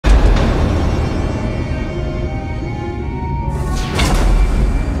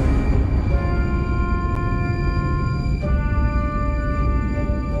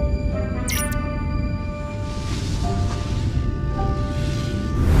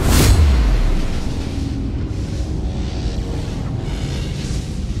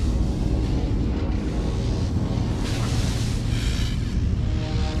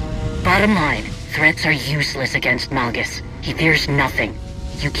Bottom line, threats are useless against Malgus. He fears nothing.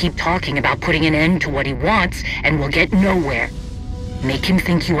 You keep talking about putting an end to what he wants, and we'll get nowhere. Make him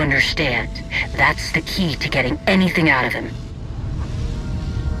think you understand. That's the key to getting anything out of him.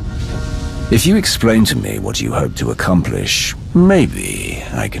 If you explain to me what you hope to accomplish, maybe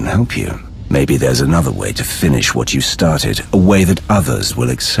I can help you. Maybe there's another way to finish what you started, a way that others will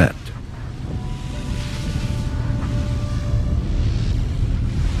accept.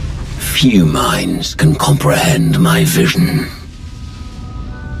 Few minds can comprehend my vision.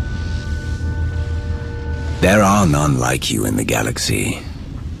 There are none like you in the galaxy.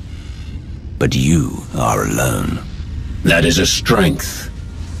 But you are alone. That is a strength.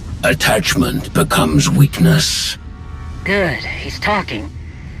 Attachment becomes weakness. Good, he's talking.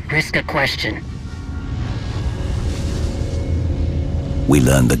 Risk a question. We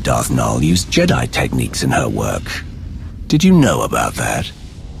learned that Darth used Jedi techniques in her work. Did you know about that?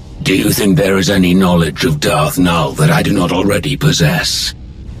 Do you think there is any knowledge of Darth that I do not already possess?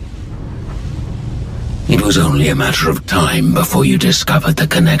 It was only a matter of time before you discovered the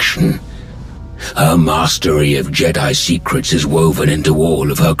connection. Her mastery of Jedi secrets is woven into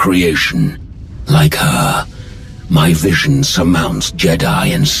all of her creation. Like her, my vision surmounts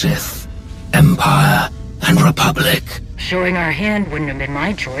Jedi and Sith, Empire and Republic. Showing our hand wouldn't have been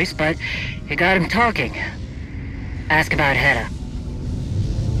my choice, but you got him talking. Ask about Hedda.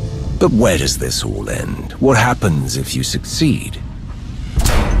 But where does this all end? What happens if you succeed?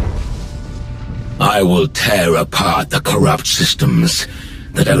 I will tear apart the corrupt systems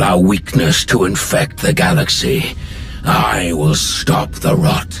that allow weakness to infect the galaxy. I will stop the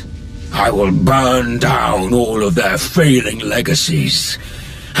rot. I will burn down all of their failing legacies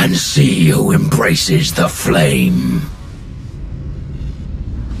and see who embraces the flame.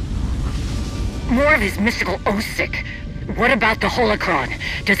 More of his mystical Osic. What about the holocron?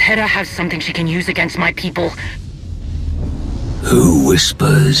 Does Hedda have something she can use against my people? Who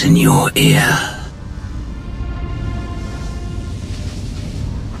whispers in your ear?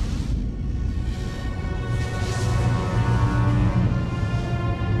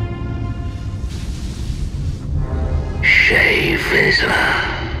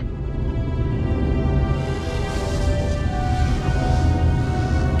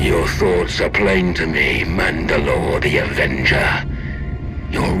 Your thoughts are plain to me, Mandalore the Avenger.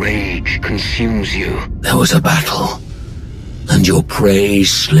 Your rage consumes you. There was a battle, and your prey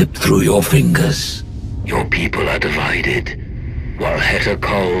slipped through your fingers. Your people are divided, while Heta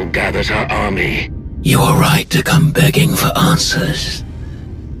Kol gathers her army. You are right to come begging for answers.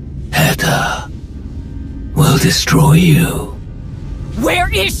 Heta will destroy you. Where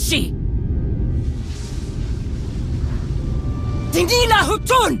is she? Dinila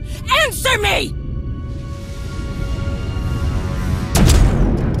Hutun! Answer me!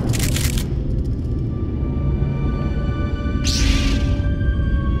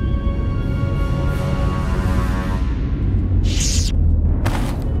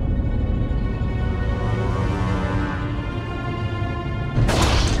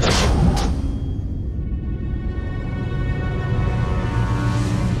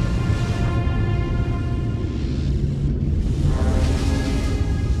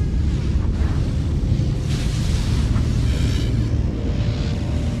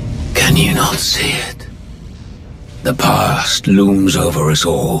 Can you not see it? The past looms over us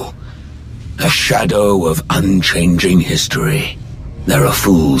all, a shadow of unchanging history. There are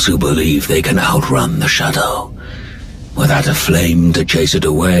fools who believe they can outrun the shadow. Without a flame to chase it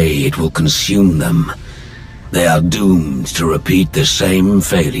away, it will consume them. They are doomed to repeat the same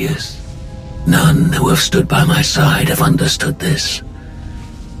failures. None who have stood by my side have understood this.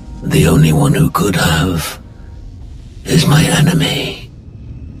 The only one who could have is my enemy.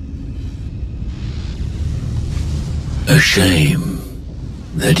 A shame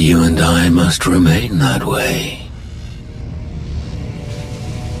that you and I must remain that way.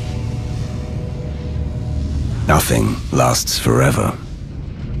 Nothing lasts forever.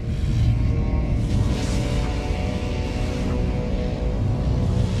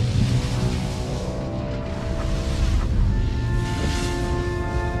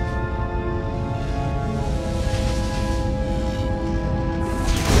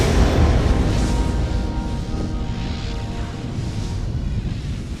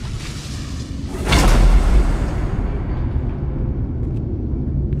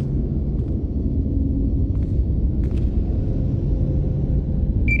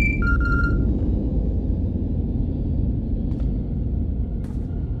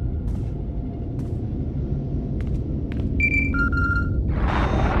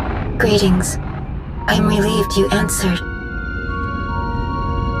 Greetings. I'm relieved you answered.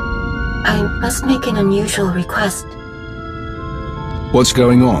 Must make an unusual request. What's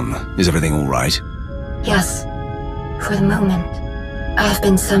going on? Is everything all right? Yes. For the moment, I have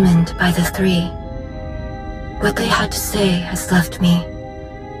been summoned by the three. What they had to say has left me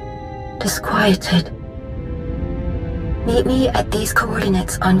disquieted. Meet me at these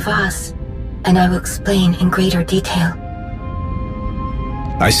coordinates on Voss, and I will explain in greater detail.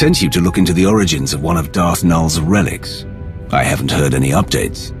 I sent you to look into the origins of one of Darth Null's relics. I haven't heard any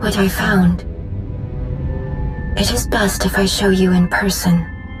updates. What I found. It is best if I show you in person.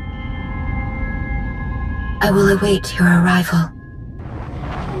 I will await your arrival.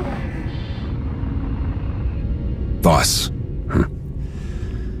 Voss.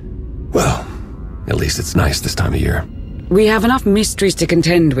 Well, at least it's nice this time of year. We have enough mysteries to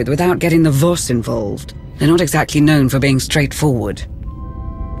contend with without getting the Voss involved. They're not exactly known for being straightforward.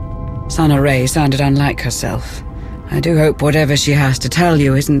 Sana Ray sounded unlike herself. I do hope whatever she has to tell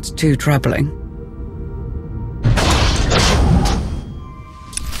you isn't too troubling.